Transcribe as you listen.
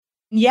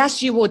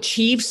Yes, you will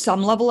achieve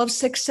some level of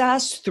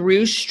success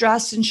through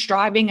stress and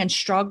striving and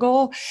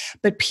struggle,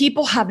 but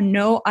people have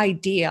no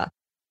idea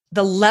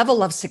the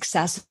level of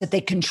success that they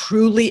can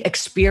truly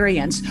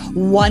experience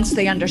once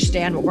they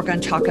understand what we're going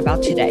to talk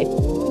about today.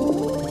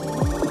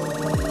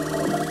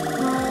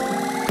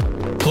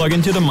 Plug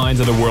into the minds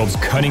of the world's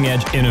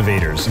cutting-edge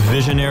innovators,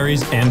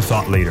 visionaries, and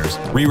thought leaders,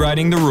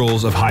 rewriting the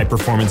rules of high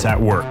performance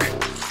at work.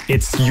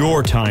 It's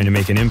your time to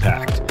make an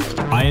impact.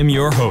 I am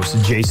your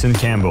host, Jason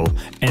Campbell,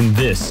 and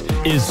this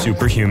is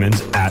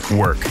Superhumans at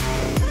Work,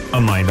 a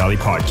Mindvalley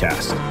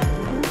podcast.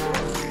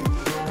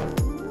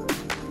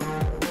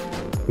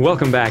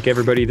 Welcome back,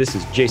 everybody. This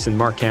is Jason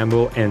Mark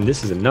Campbell, and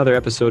this is another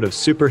episode of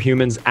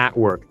Superhumans at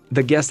Work.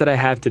 The guest that I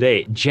have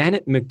today,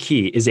 Janet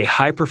McKee, is a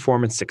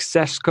high-performance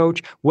success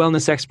coach,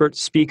 wellness expert,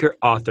 speaker,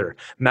 author.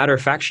 Matter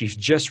of fact, she's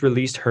just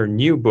released her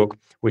new book,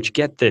 which,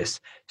 get this,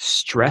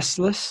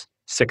 Stressless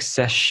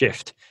Success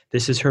Shift.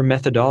 This is her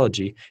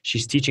methodology.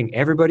 She's teaching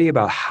everybody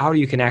about how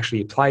you can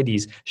actually apply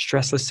these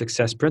stressless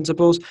success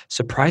principles,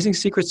 surprising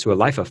secrets to a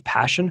life of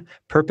passion,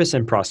 purpose,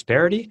 and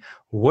prosperity.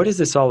 What is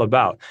this all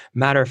about?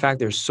 Matter of fact,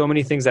 there's so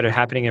many things that are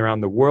happening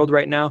around the world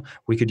right now.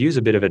 We could use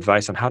a bit of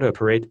advice on how to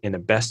operate in the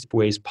best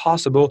ways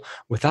possible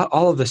without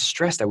all of the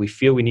stress that we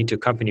feel we need to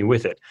accompany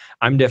with it.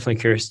 I'm definitely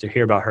curious to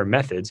hear about her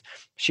methods.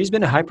 She's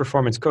been a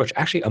high-performance coach,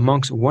 actually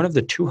amongst one of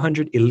the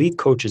 200 elite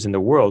coaches in the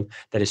world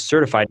that is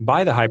certified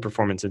by the High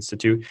Performance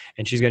Institute,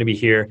 and she's going to be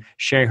here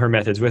sharing her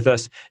methods with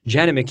us.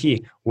 Janet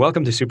McKee,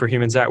 welcome to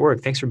Superhumans at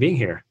Work. Thanks for being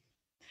here.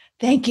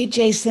 Thank you,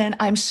 Jason.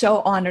 I'm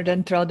so honored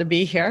and thrilled to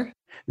be here.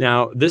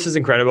 Now, this is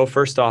incredible.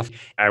 First off,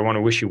 I want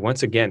to wish you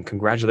once again,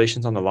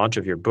 congratulations on the launch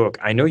of your book.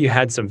 I know you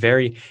had some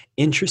very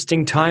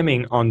interesting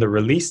timing on the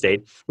release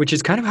date, which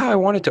is kind of how I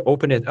wanted to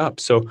open it up.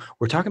 So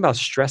we're talking about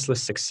stressless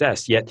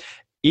success, yet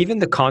even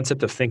the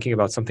concept of thinking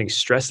about something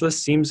stressless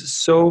seems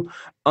so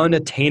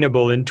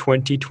unattainable in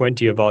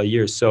 2020 of all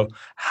years. So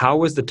how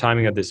was the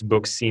timing of this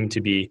book seem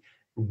to be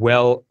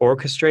well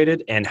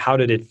orchestrated, and how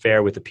did it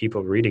fare with the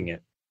people reading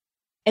it?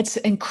 It's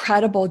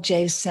incredible,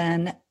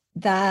 Jason,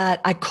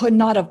 that I could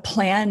not have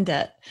planned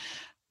it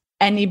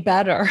any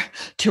better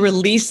to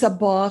release a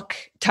book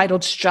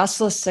titled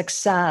Stressless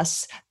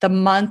Success the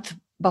month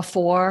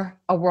before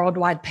a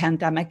worldwide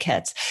pandemic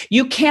hits.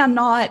 You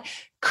cannot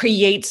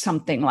create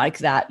something like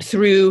that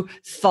through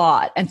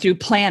thought and through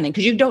planning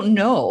because you don't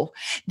know.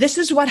 This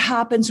is what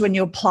happens when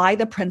you apply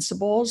the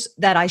principles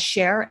that I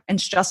share in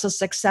Stressless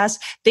Success.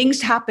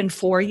 Things happen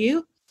for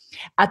you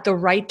at the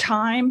right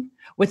time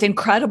with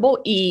incredible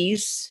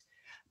ease,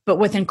 but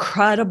with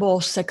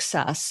incredible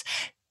success.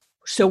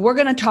 So we're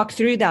going to talk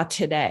through that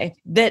today,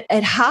 that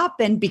it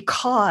happened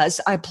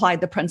because I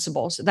applied the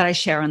principles that I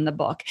share in the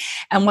book.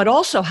 And what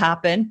also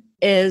happened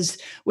is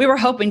we were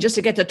hoping just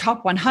to get to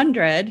top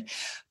 100,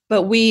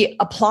 but we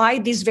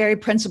applied these very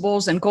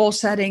principles and goal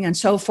setting and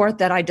so forth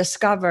that I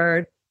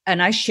discovered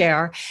and I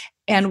share.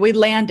 And we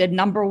landed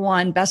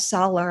 #1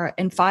 bestseller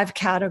in 5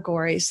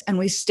 categories. And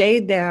we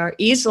stayed there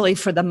easily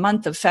for the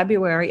month of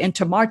February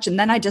into March. And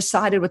then I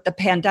decided with the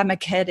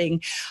pandemic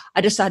hitting,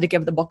 I decided to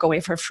give the book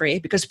away for free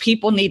because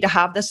people need to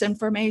have this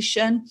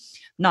information.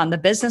 I'm not in the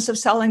business of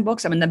selling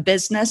books. I'm in the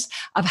business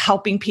of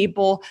helping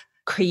people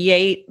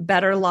create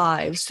better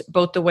lives,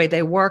 both the way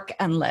they work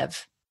and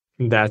live.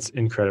 That's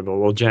incredible.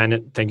 Well,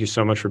 Janet, thank you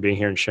so much for being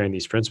here and sharing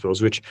these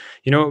principles, which,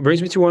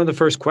 brings me to one of the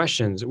first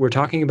questions. We're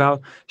talking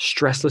about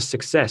stressless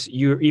success.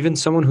 You're even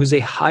someone who's a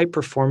high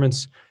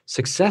performance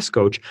success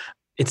coach.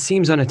 It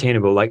seems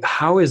unattainable. Like,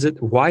 how is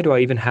it? Why do I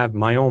even have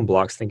my own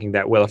blocks thinking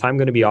that, well, if I'm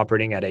going to be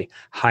operating at a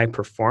high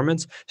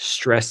performance,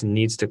 stress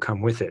needs to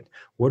come with it?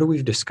 What have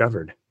we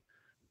discovered?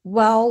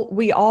 Well,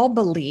 we all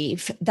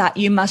believe that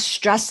you must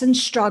stress and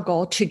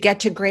struggle to get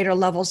to greater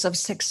levels of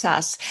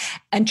success.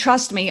 And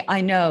trust me,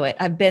 I know it.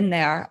 I've been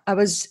there. I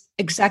was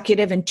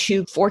executive in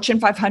 2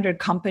 Fortune 500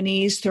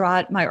 companies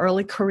throughout my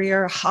early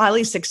career,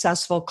 highly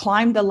successful,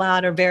 climbed the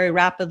ladder very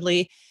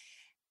rapidly.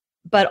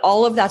 But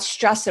all of that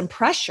stress and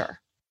pressure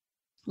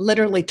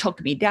literally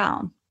took me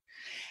down.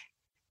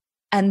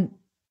 And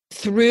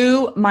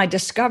through my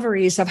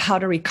discoveries of how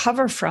to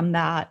recover from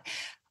that,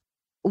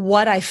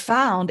 what I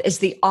found is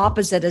the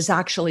opposite is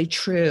actually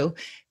true.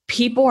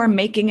 People are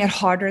making it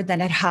harder than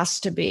it has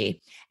to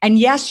be. And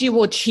yes, you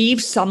will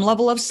achieve some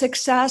level of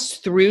success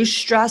through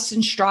stress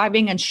and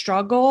striving and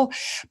struggle,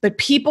 but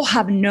people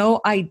have no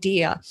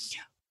idea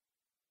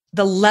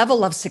the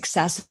level of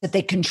success that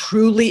they can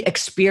truly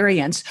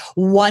experience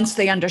once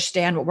they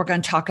understand what we're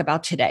going to talk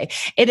about today.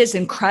 It is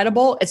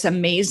incredible. It's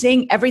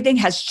amazing. Everything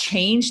has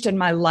changed in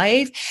my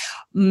life.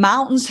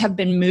 Mountains have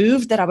been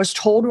moved that I was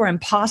told were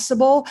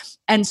impossible.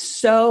 And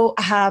so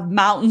have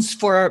mountains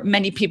for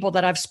many people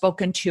that I've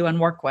spoken to and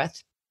work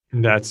with.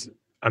 That's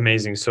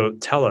amazing. So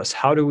tell us,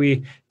 how do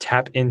we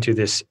tap into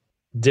this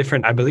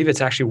different? I believe it's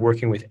actually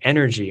working with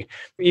energy.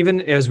 Even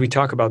as we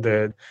talk about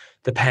the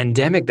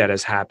pandemic that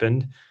has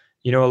happened,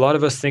 You know, a lot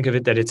of us think of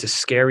it that it's a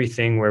scary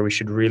thing where we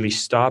should really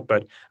stop,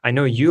 but I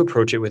know you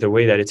approach it with a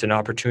way that it's an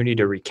opportunity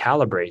to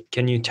recalibrate.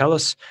 Can you tell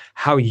us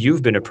how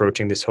you've been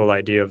approaching this whole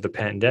idea of the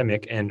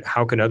pandemic, and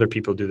how can other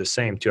people do the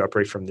same to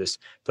operate from this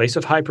place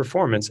of high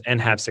performance and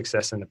have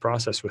success in the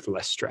process with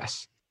less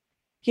stress?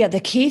 Yeah,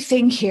 the key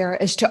thing here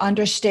is to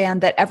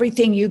understand that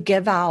everything you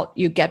give out,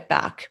 you get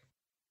back.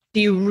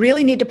 You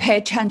really need to pay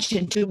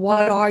attention to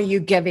what are you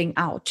giving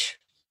out.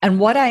 And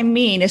what I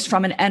mean is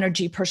from an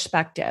energy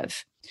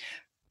perspective.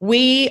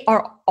 We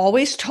are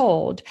always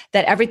told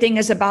that everything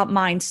is about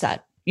mindset.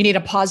 You need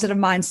a positive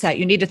mindset.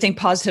 You need to think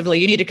positively.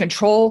 You need to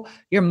control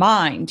your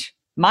mind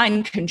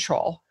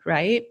control,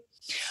 right?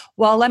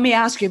 Well, let me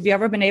ask you, have you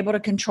ever been able to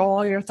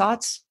control your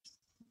thoughts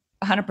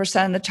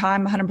 100% of the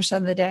time, 100%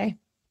 of the day?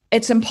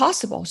 It's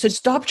impossible. So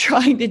stop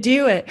trying to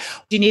do it.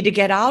 You need to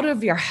get out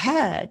of your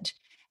head.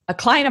 A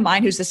client of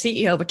mine who's the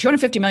CEO of a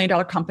 $250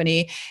 million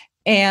company,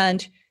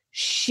 and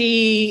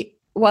she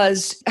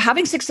was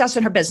having success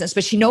in her business,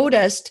 but she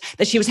noticed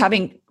that she was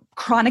having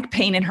chronic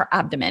pain in her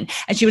abdomen.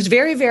 And she was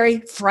very, very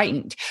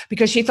frightened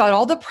because she thought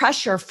all the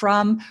pressure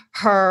from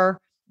her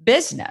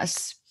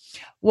business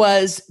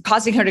was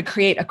causing her to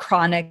create a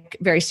chronic,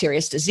 very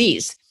serious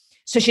disease.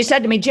 So she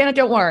said to me, Janet,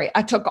 don't worry.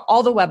 I took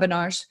all the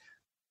webinars,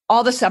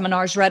 all the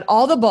seminars, read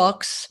all the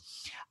books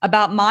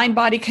about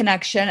mind-body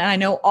connection, and I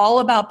know all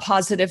about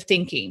positive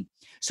thinking.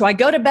 So I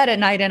go to bed at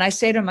night and I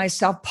say to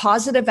myself,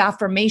 positive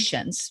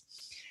affirmations.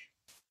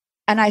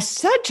 And I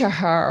said to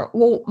her,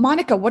 well,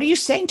 Monica, what are you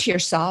saying to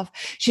yourself?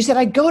 She said,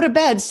 I go to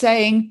bed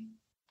saying,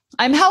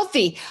 I'm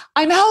healthy,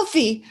 I'm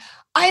healthy,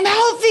 I'm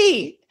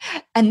healthy.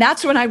 And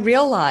that's when I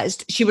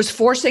realized she was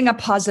forcing a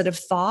positive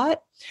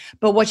thought,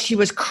 but what she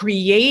was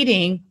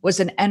creating was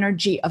an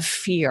energy of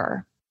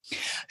fear.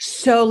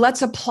 So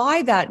let's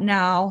apply that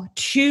now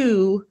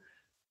to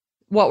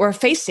what we're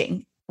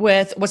facing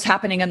with what's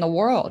happening in the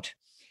world.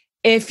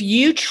 If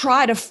you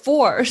try to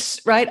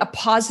force, right, a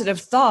positive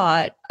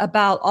thought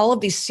about all of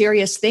these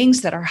serious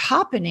things that are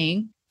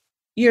happening,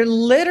 you're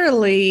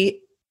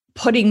literally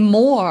putting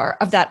more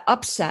of that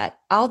upset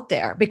out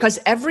there, because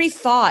every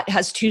thought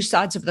has two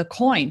sides of the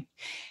coin.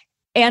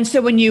 And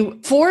so when you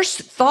force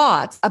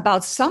thoughts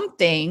about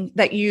something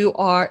that you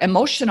are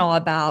emotional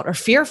about or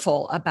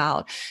fearful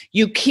about,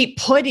 you keep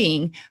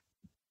putting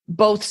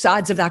both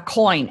sides of that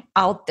coin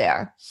out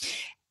there.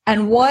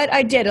 And what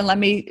I did, and let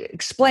me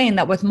explain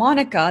that with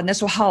Monica, and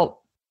this will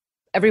help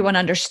everyone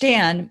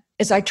understand,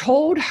 is I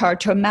told her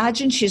to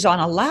imagine she's on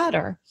a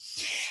ladder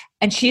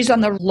and she's on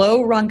the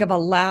low rung of a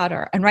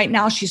ladder. And right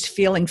now she's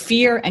feeling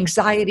fear,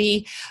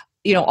 anxiety,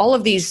 all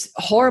of these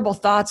horrible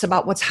thoughts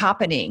about what's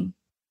happening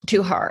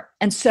to her.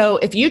 And so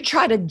if you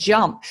try to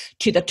jump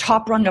to the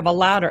top rung of a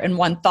ladder in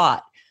one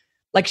thought,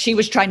 like she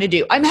was trying to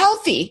do, I'm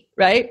healthy,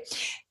 right?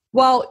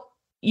 Well,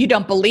 you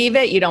don't believe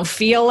it, you don't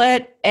feel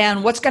it.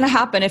 And what's going to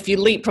happen if you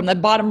leap from the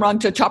bottom rung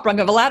to the top rung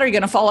of a ladder? You're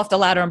going to fall off the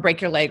ladder and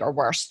break your leg or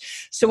worse.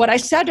 So what I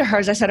said to her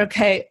is I said,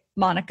 okay,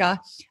 Monica,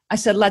 I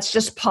said, let's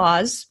just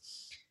pause,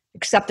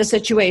 accept the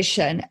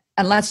situation,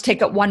 and let's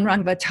take it one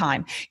rung at a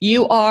time.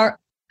 You are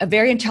a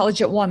very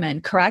intelligent woman,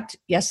 correct?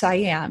 Yes, I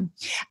am.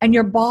 And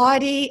your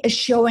body is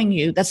showing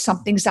you that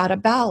something's out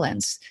of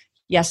balance.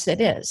 Yes, it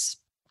is.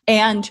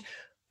 And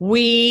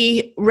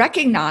we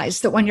recognize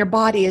that when your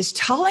body is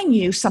telling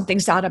you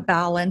something's out of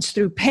balance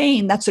through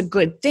pain, that's a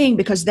good thing,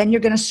 because then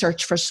you're going to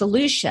search for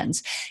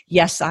solutions.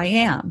 Yes, I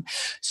am.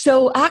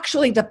 So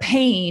actually, the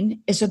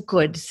pain is a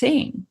good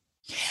thing.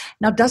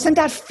 Now, doesn't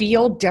that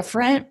feel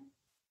different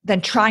than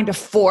trying to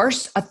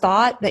force a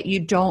thought that you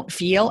don't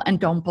feel and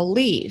don't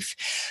believe?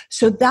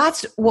 So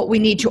that's what we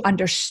need to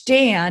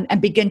understand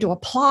and begin to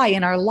apply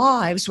in our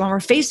lives when we're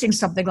facing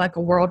something like a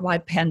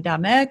worldwide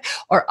pandemic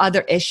or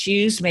other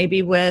issues,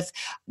 maybe with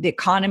the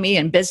economy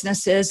and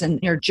businesses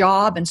and your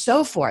job and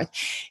so forth,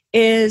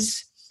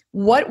 is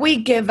what we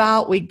give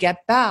out, we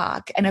get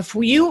back. And if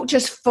you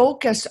just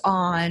focus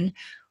on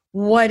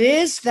what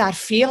is that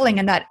feeling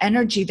and that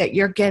energy that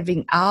you're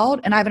giving out?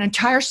 And I have an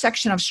entire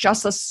section of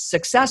Stressless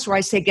Success where I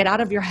say, get out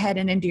of your head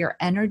and into your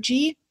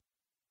energy.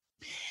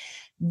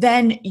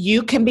 Then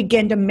you can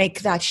begin to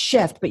make that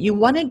shift. But you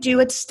want to do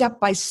it step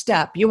by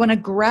step. You want to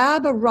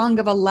grab a rung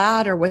of a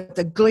ladder with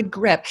a good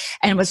grip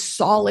and with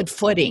solid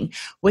footing,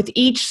 with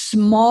each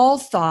small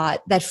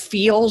thought that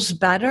feels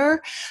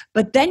better.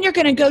 But then you're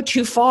going to go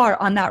too far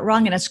on that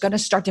rung and it's going to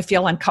start to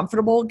feel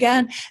uncomfortable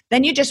again.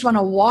 Then you just want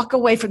to walk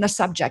away from the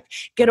subject,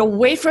 get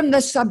away from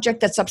the subject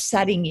that's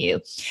upsetting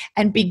you,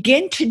 and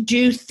begin to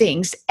do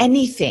things,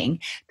 anything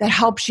that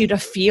helps you to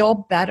feel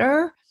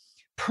better.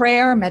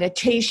 Prayer,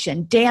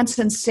 meditation, dance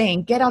and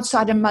sing, get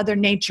outside in Mother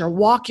Nature,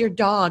 walk your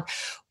dog,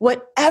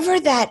 whatever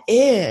that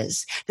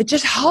is that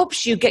just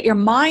helps you get your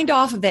mind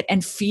off of it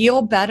and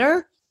feel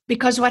better.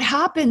 Because what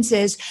happens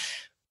is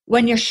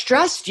when you're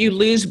stressed, you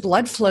lose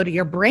blood flow to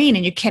your brain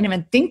and you can't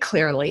even think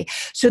clearly.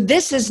 So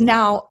this is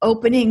now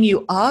opening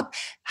you up,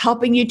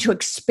 helping you to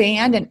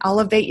expand and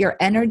elevate your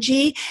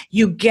energy.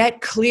 You get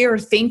clearer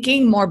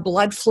thinking, more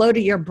blood flow to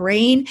your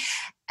brain.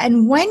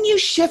 And when you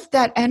shift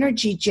that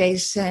energy,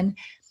 Jason,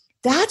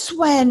 that's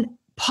when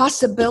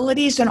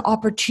possibilities and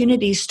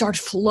opportunities start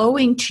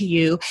flowing to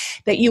you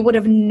that you would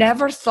have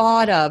never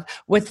thought of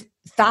with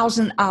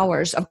 1,000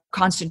 hours of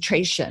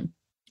concentration.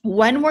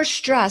 When we're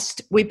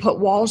stressed, we put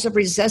walls of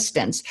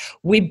resistance.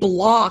 We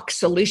block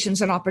solutions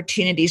and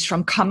opportunities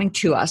from coming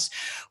to us.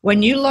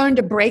 When you learn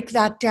to break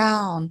that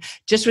down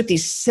just with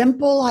these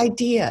simple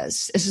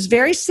ideas, this is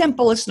very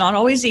simple. It's not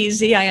always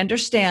easy, I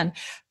understand,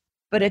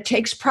 but it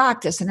takes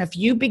practice. And if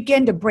you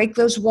begin to break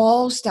those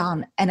walls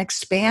down and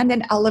expand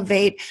and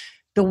elevate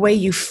the way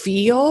you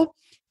feel,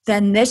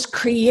 then this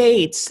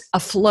creates a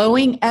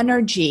flowing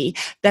energy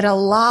that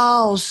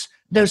allows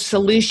those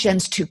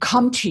solutions to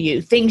come to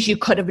you, things you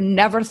could have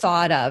never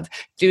thought of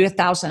through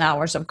 1,000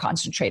 hours of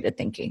concentrated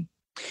thinking.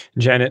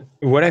 Janet,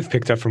 what I've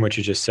picked up from what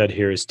you just said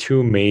here is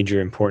two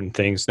major important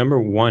things. Number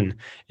one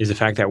is the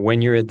fact that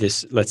when you're at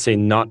this, let's say,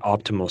 not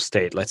optimal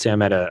state, let's say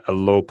I'm at a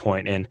low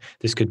point, and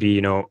this could be,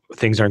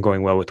 things aren't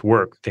going well with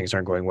work, things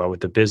aren't going well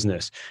with the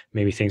business,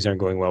 maybe things aren't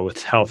going well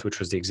with health, which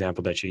was the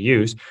example that you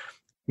used.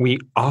 We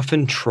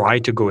often try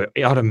to go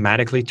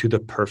automatically to the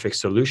perfect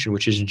solution,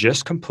 which is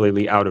just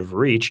completely out of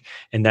reach.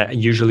 And that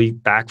usually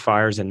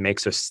backfires and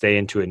makes us stay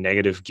into a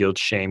negative guilt,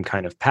 shame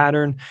kind of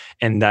pattern.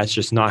 And that's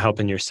just not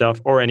helping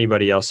yourself or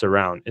anybody else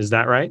around. Is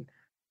that right?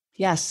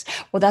 Yes.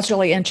 Well, that's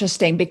really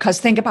interesting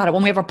because think about it.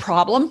 When we have a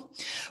problem,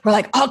 we're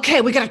like, okay,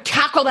 we got to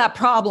tackle that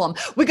problem.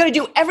 We got to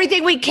do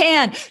everything we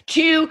can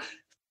to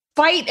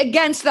fight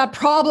against that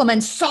problem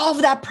and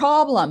solve that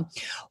problem.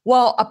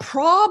 Well, a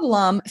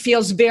problem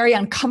feels very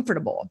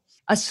uncomfortable.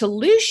 A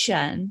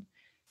solution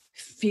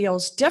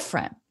feels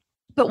different.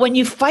 But when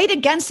you fight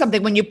against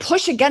something, when you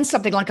push against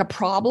something like a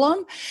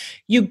problem,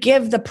 you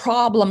give the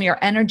problem your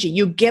energy.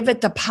 You give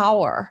it the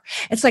power.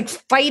 It's like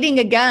fighting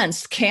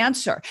against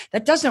cancer.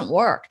 That doesn't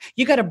work.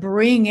 You got to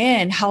bring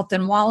in health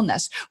and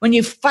wellness. When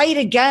you fight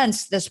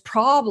against this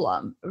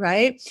problem,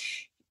 right?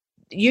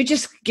 You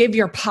just give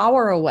your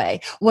power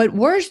away. What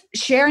we're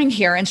sharing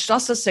here in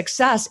Stressless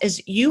Success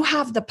is you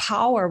have the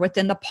power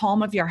within the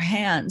palm of your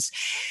hands.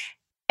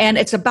 And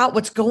it's about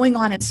what's going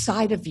on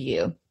inside of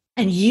you.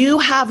 And you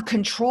have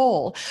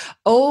control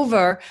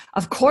over,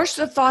 of course,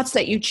 the thoughts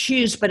that you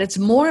choose, but it's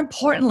more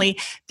importantly,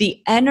 the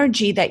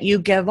energy that you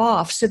give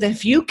off. So that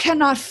if you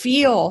cannot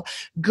feel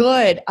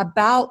good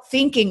about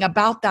thinking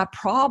about that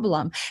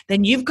problem,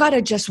 then you've got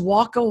to just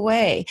walk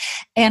away.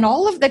 And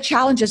all of the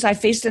challenges I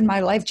faced in my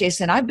life,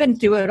 Jason, I've been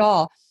through it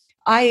all.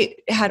 I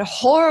had a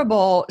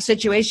horrible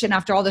situation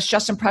after all the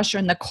stress and pressure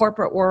in the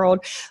corporate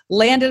world,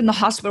 landed in the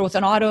hospital with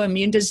an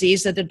autoimmune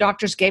disease that the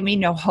doctors gave me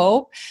no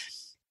hope.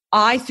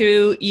 I,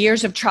 through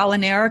years of trial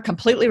and error,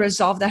 completely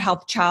resolved the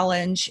health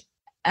challenge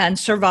and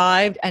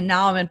survived. And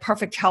now I'm in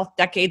perfect health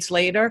decades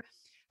later.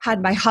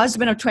 Had my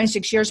husband of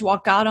 26 years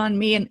walk out on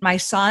me and my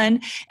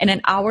son in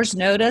an hour's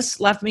notice,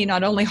 left me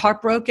not only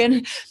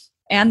heartbroken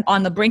and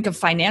on the brink of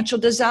financial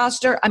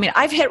disaster. I mean,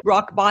 I've hit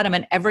rock bottom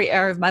in every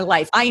area of my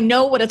life. I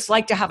know what it's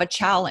like to have a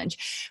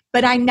challenge.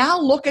 But I now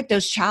look at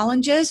those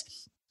challenges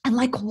and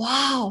like,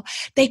 wow,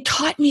 they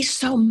taught me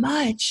so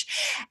much.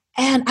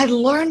 And I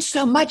learned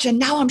so much, and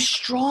now I'm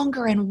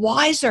stronger and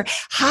wiser,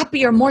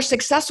 happier, more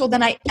successful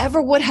than I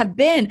ever would have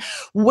been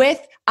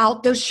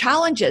without those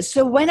challenges.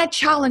 So when a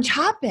challenge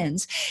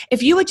happens,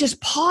 if you would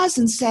just pause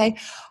and say,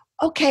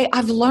 okay,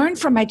 I've learned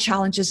from my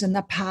challenges in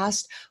the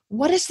past.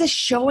 What is this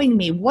showing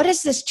me? What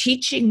is this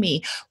teaching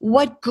me?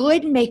 What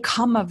good may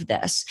come of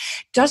this?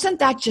 Doesn't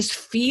that just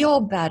feel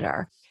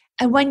better?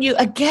 And when you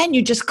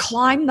just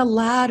climb the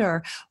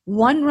ladder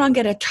one rung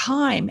at a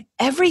time,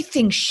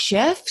 everything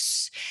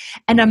shifts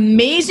and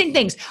amazing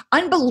things,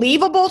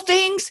 unbelievable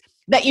things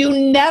that you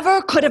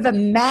never could have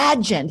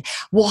imagined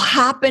will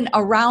happen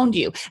around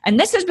you. And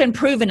this has been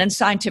proven in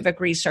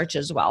scientific research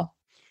as well.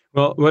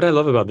 Well, what I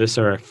love about this,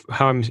 or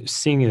how I'm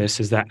seeing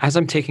this, is that as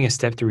I'm taking a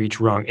step through each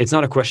rung, it's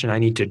not a question I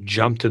need to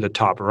jump to the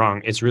top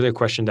rung. It's really a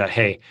question that,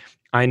 hey,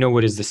 I know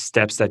what is the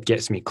steps that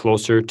gets me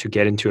closer to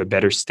get into a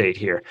better state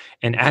here.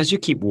 And as you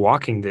keep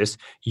walking this,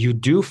 you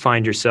do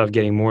find yourself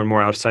getting more and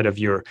more outside of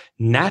your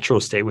natural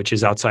state, which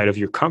is outside of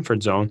your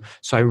comfort zone.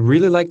 So I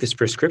really like this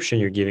prescription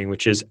you're giving,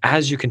 which is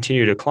as you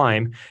continue to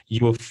climb, you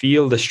will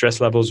feel the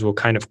stress levels will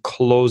kind of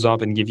close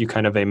up and give you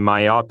kind of a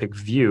myopic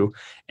view.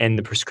 And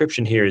the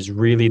prescription here is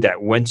really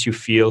that once you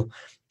feel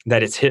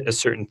that it's hit a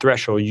certain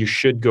threshold, you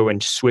should go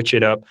and switch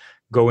it up.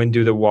 Go and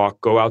do the walk,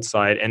 go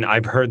outside. And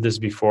I've heard this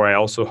before. I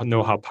also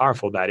know how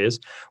powerful that is.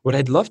 What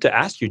I'd love to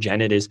ask you,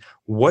 Janet, is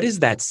what is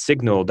that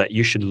signal that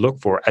you should look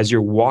for as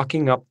you're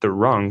walking up the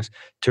rungs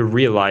to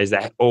realize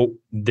that, oh,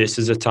 this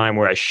is a time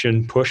where I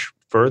shouldn't push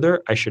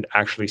further. I should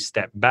actually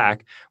step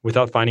back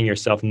without finding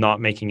yourself not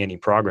making any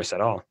progress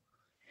at all.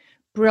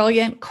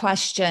 Brilliant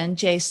question,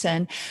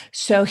 Jason.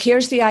 So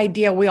here's the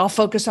idea. We all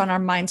focus on our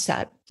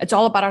mindset. It's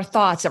all about our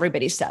thoughts,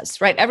 everybody says,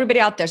 right? Everybody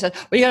out there says,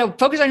 well, you got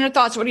to focus on your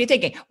thoughts. What are you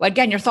thinking? Well,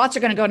 again, your thoughts are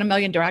going to go in a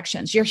million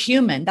directions. You're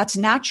human. That's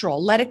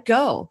natural. Let it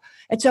go.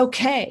 It's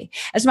okay.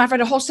 As a matter of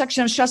fact, a whole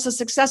section of Stressless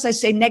Success, I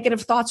say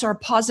negative thoughts are a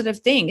positive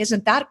thing.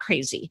 Isn't that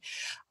crazy?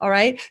 All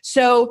right.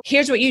 So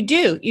here's what you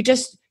do. You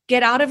just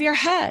get out of your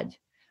head.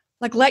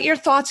 Like, let your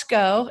thoughts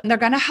go and they're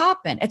going to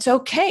happen. It's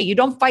okay. You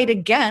don't fight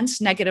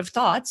against negative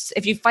thoughts.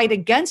 If you fight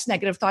against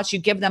negative thoughts, you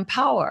give them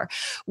power.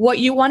 What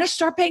you want to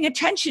start paying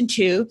attention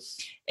to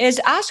is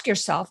ask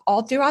yourself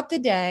all throughout the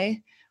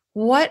day,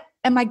 what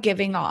am I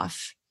giving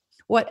off?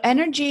 What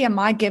energy am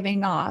I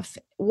giving off?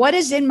 What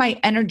is in my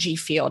energy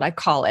field? I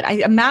call it.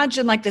 I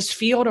imagine like this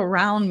field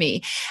around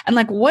me and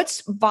like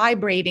what's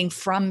vibrating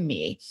from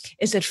me.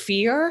 Is it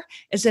fear?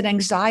 Is it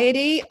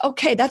anxiety?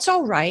 Okay, that's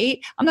all right.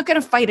 I'm not going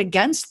to fight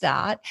against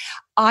that.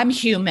 I'm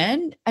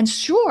human. And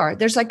sure,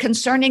 there's like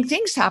concerning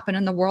things happen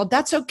in the world.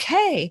 That's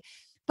okay.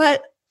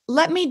 But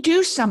let me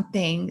do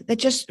something that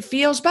just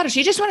feels better. So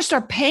you just want to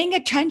start paying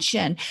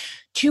attention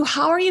to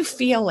how are you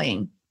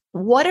feeling?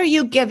 What are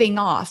you giving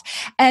off?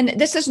 And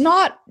this is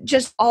not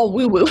just all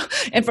woo-woo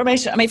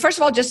information. I mean, first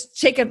of all,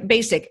 just take a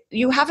basic.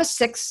 You have a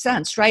sixth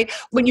sense, right?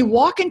 When you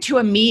walk into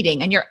a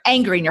meeting and you're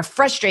angry and you're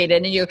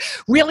frustrated and you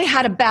really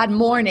had a bad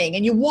morning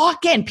and you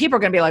walk in, people are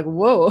going to be like,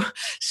 whoa,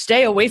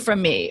 stay away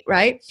from me,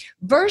 right?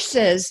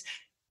 Versus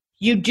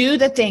you do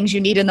the things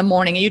you need in the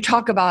morning. And you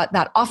talk about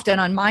that often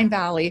on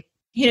Mindvalley.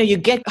 You know, you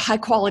get high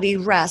quality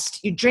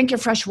rest, you drink your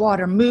fresh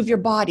water, move your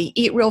body,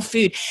 eat real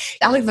food.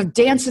 I like to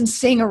dance and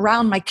sing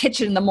around my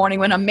kitchen in the morning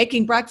when I'm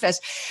making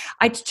breakfast.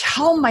 I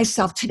tell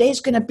myself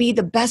today's going to be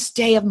the best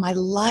day of my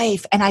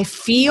life. And I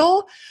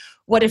feel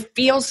what it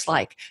feels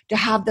like to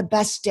have the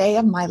best day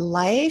of my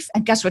life.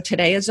 And guess what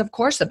today is, of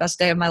course, the best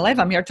day of my life.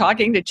 I'm here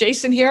talking to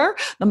Jason here,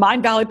 the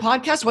Mindvalley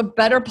podcast. What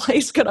better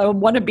place could I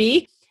want to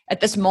be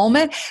at this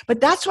moment?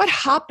 But that's what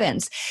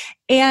happens.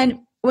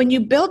 And when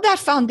you build that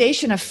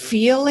foundation of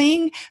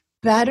feeling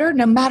better,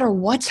 no matter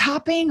what's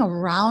happening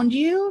around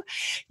you,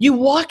 you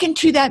walk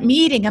into that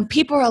meeting and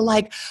people are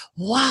like,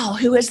 wow,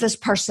 who is this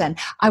person?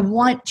 I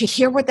want to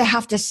hear what they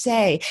have to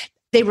say.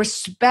 They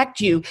respect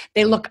you.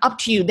 They look up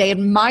to you. They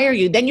admire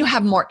you. Then you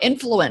have more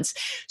influence.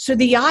 So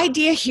the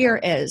idea here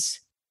is,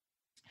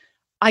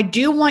 I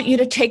do want you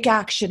to take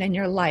action in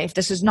your life.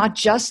 This is not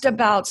just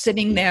about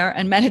sitting there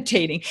and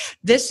meditating.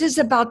 This is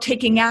about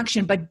taking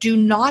action, but do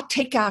not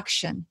take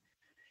action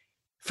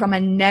from a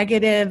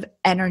negative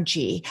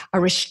energy, a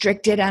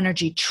restricted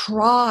energy.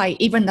 Try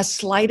even the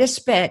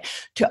slightest bit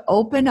to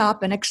open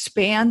up and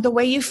expand the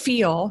way you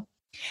feel,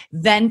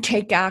 then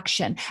take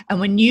action. And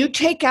when you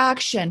take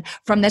action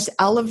from this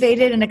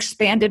elevated and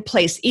expanded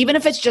place, even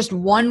if it's just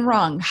one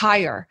rung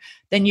higher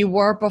than you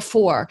were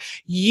before,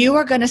 you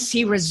are going to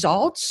see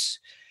results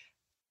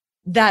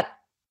that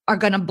are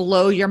going to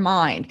blow your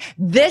mind.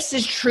 This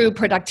is true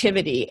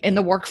productivity in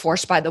the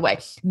workforce, by the way.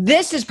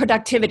 This is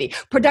productivity.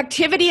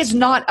 Productivity is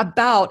not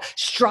about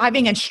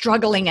striving and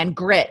struggling and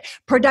grit.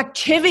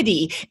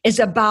 Productivity is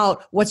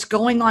about what's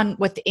going on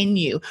within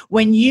you.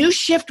 When you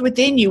shift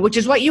within you, which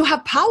is what you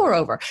have power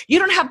over, you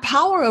don't have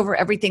power over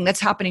everything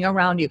that's happening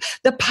around you.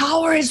 The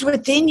power is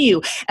within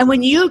you. And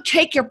when you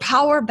take your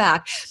power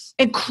back,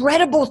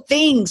 incredible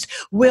things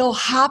will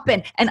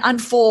happen and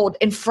unfold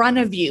in front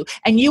of you,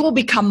 and you will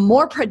become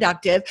more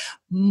productive,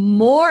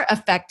 more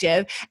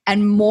effective,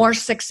 and more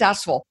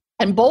successful,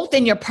 and both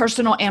in your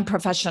personal and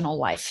professional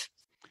life.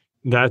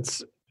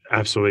 That's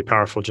absolutely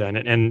powerful,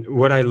 Janet. And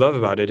what I love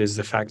about it is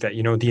the fact that,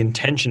 you know, the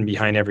intention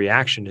behind every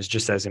action is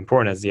just as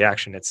important as the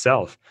action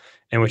itself.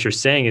 And what you're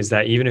saying is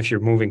that even if you're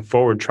moving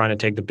forward, trying to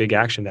take the big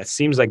action that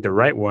seems like the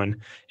right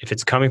one, if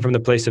it's coming from the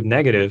place of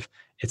negative,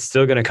 it's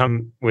still going to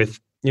come with,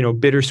 you know,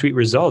 bittersweet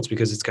results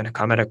because it's going to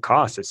come at a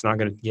cost. It's not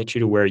going to get you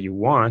to where you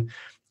want.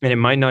 And it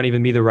might not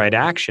even be the right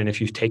action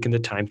if you've taken the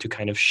time to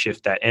kind of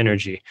shift that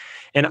energy.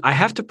 And I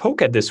have to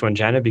poke at this one,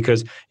 Janet,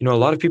 because, you know, a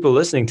lot of people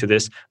listening to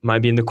this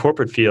might be in the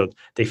corporate field.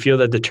 They feel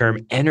that the term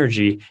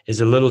energy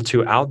is a little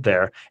too out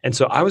there. And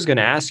so I was going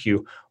to ask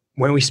you,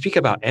 when we speak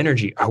about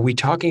energy, are we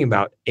talking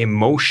about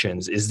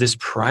emotions? Is this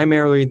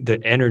primarily the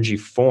energy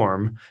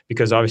form?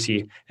 Because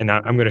obviously, and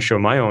I'm going to show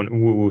my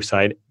own woo-woo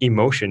side,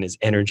 emotion is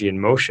energy in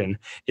motion.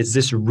 Is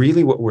this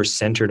really what we're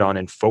centered on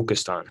and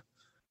focused on?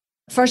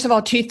 First of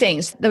all, two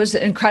things. That was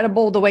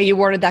incredible the way you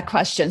worded that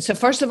question. So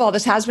first of all,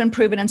 this has been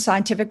proven in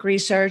scientific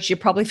research. You're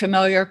probably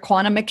familiar.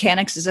 Quantum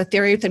mechanics is a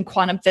theory within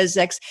quantum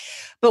physics.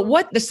 But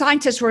what the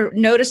scientists were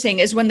noticing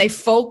is when they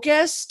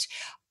focused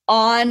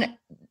on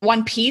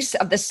one piece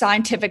of the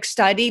scientific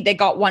study, they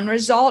got one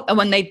result. And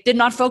when they did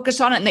not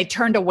focus on it and they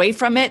turned away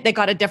from it, they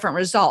got a different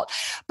result.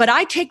 But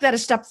I take that a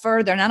step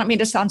further, and I don't mean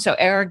to sound so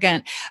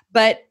arrogant,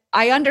 but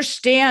I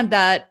understand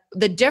that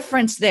the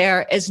difference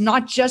there is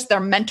not just their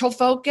mental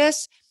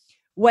focus.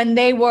 When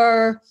they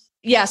were,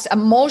 yes,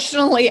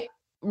 emotionally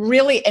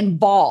really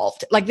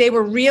involved, like they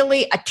were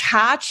really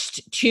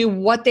attached to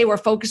what they were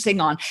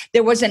focusing on.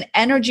 There was an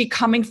energy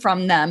coming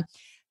from them.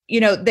 You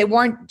know, they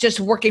weren't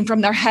just working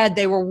from their head,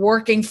 they were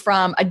working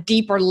from a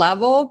deeper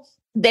level.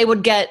 They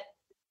would get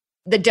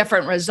the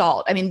different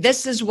result. I mean,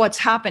 this is what's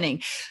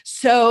happening.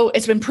 So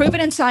it's been proven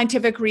in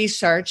scientific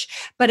research.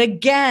 But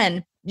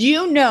again,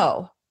 you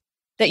know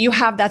that you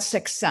have that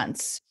sixth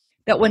sense,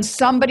 that when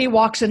somebody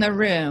walks in the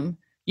room,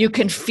 you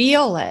can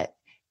feel it.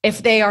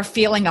 If they are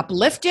feeling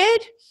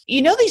uplifted,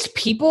 you know, these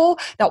people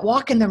that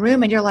walk in the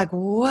room and you're like,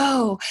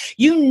 whoa,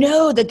 you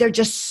know that they're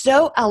just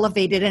so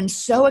elevated and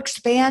so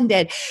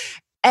expanded.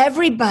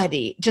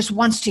 Everybody just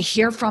wants to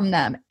hear from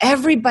them.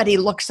 Everybody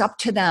looks up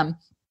to them.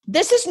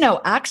 This is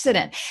no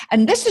accident.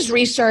 And this is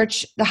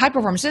research, the High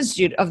Performance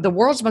Institute, of the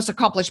world's most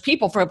accomplished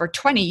people for over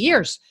 20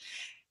 years.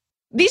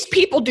 These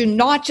people do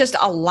not just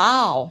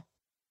allow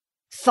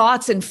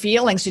thoughts and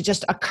feelings to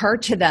just occur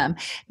to them.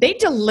 They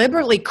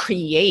deliberately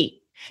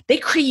create. They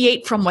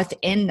create from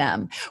within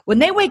them. When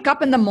they wake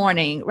up in the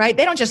morning, right,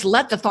 they don't just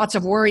let the thoughts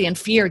of worry and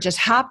fear just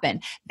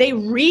happen. They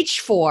reach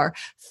for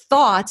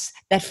thoughts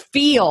that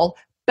feel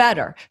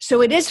better.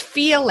 So it is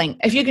feeling.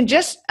 If you can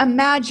just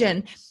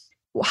imagine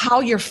how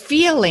you're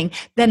feeling,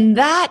 then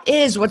that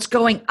is what's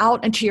going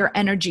out into your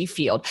energy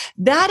field.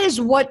 That is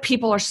what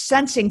people are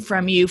sensing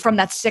from you from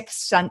that sixth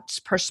sense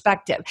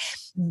perspective.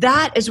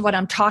 That is what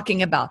I'm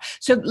talking about.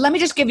 So let me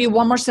just give you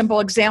one more simple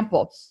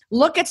example.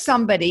 Look at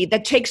somebody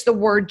that takes the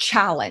word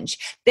challenge.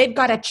 They've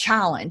got a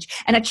challenge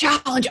and a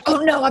challenge. Oh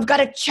no, I've got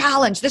a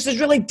challenge. This is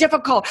really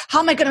difficult.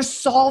 How am I going to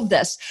solve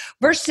this?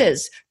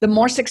 Versus the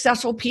more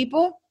successful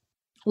people,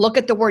 look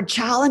at the word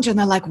challenge and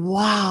they're like,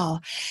 wow,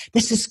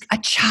 this is a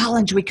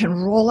challenge. We can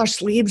roll our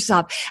sleeves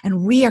up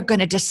and we are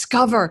going to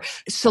discover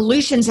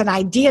solutions and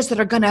ideas that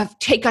are going to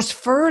take us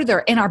further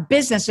in our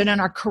business and in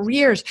our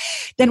careers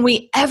than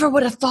we ever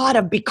would have thought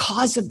of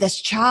because of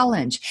this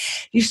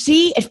challenge. You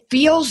see, it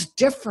feels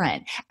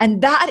different.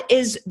 And that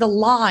is the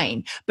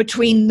line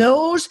between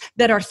those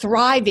that are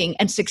thriving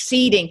and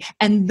succeeding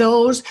and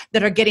those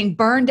that are getting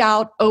burned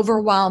out,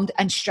 overwhelmed,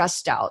 and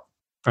stressed out.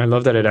 I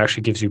love that it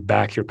actually gives you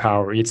back your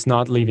power. It's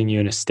not leaving you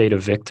in a state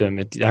of victim.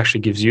 It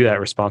actually gives you that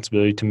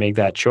responsibility to make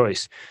that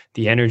choice.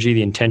 The energy,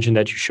 the intention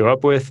that you show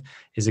up with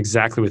is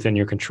exactly within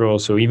your control.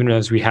 So even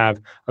as we have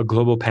a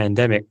global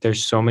pandemic,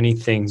 there's so many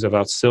things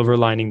about silver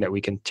lining that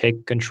we can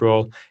take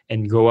control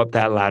and go up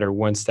that ladder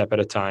one step at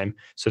a time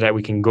so that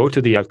we can go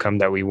to the outcome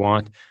that we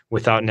want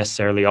without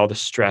necessarily all the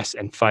stress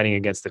and fighting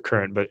against the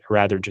current, but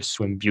rather just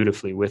swim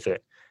beautifully with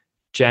it.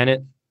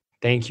 Janet,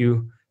 thank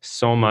you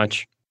so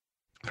much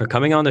for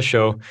coming on the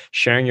show,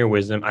 sharing your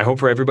wisdom. I hope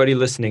for everybody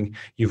listening,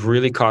 you've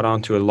really caught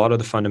on to a lot of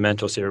the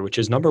fundamentals here, which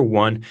is number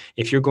one,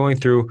 if you're going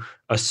through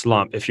a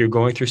slump, if you're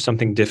going through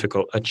something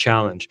difficult, a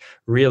challenge,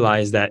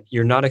 realize that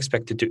you're not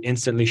expected to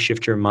instantly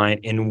shift your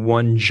mind in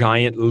one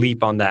giant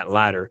leap on that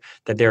ladder,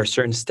 that there are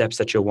certain steps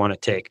that you'll want to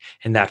take.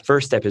 And that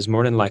first step is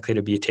more than likely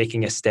to be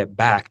taking a step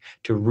back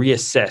to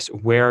reassess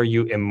where are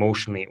you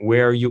emotionally,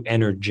 where are you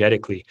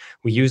energetically.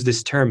 We use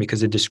this term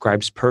because it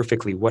describes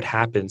perfectly what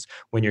happens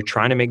when you're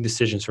trying to make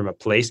decisions from a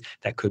place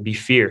that could be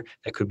fear,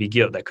 that could be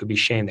guilt, that could be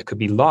shame, that could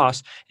be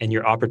loss, and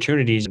your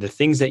opportunities, the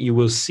things that you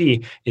will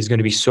see is going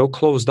to be so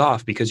closed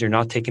off because you're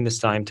not taking this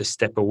time to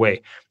step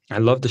away. I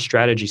love the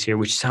strategies here,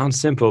 which sound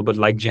simple, but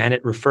like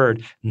Janet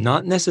referred,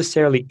 not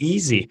necessarily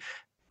easy.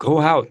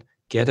 Go out,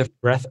 get a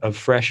breath of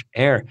fresh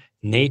air,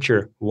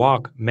 nature,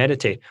 walk,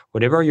 meditate.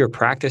 Whatever are your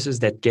practices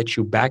that get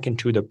you back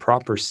into the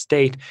proper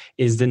state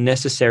is the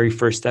necessary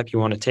first step you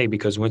want to take,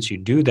 because once you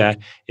do that,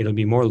 it'll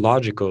be more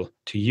logical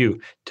to you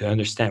to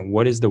understand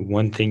what is the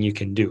one thing you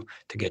can do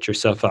to get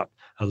yourself up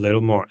a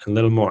little more, a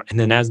little more. And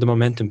then as the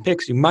momentum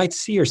picks, you might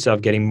see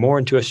yourself getting more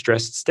into a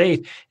stressed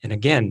state. And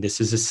again, this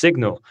is a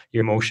signal.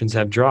 Your emotions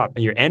have dropped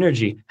and your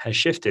energy has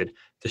shifted.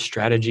 The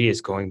strategy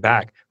is going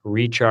back,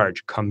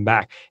 recharge, come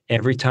back.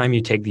 Every time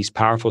you take these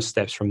powerful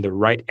steps from the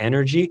right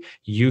energy,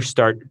 you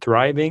start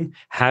thriving,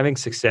 having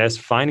success,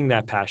 finding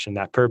that passion,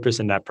 that purpose,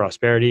 and that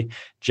prosperity.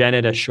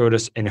 Janet has showed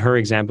us in her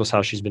examples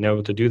how she's been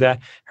able to do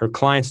that. Her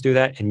clients do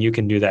that, and you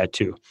can do that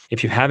too.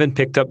 If you haven't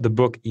picked up the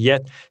book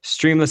yet,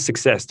 Streamless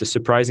Success, The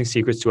Surprising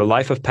Secrets to a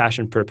Life of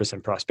Passion, Purpose,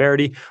 and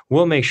Prosperity,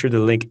 we'll make sure the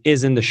link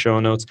is in the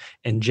show notes.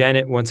 And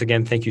Janet, once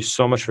again, thank you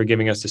so much for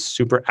giving us this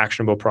super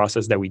actionable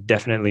process that we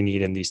definitely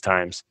need in these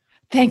times.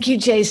 Thank you,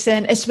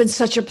 Jason. It's been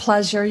such a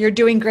pleasure. You're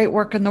doing great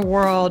work in the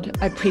world.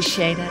 I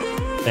appreciate it.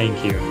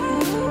 Thank you.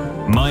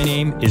 My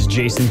name is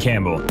Jason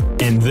Campbell,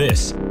 and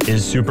this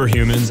is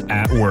Superhumans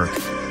at Work,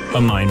 a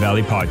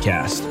Mindvalley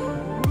podcast.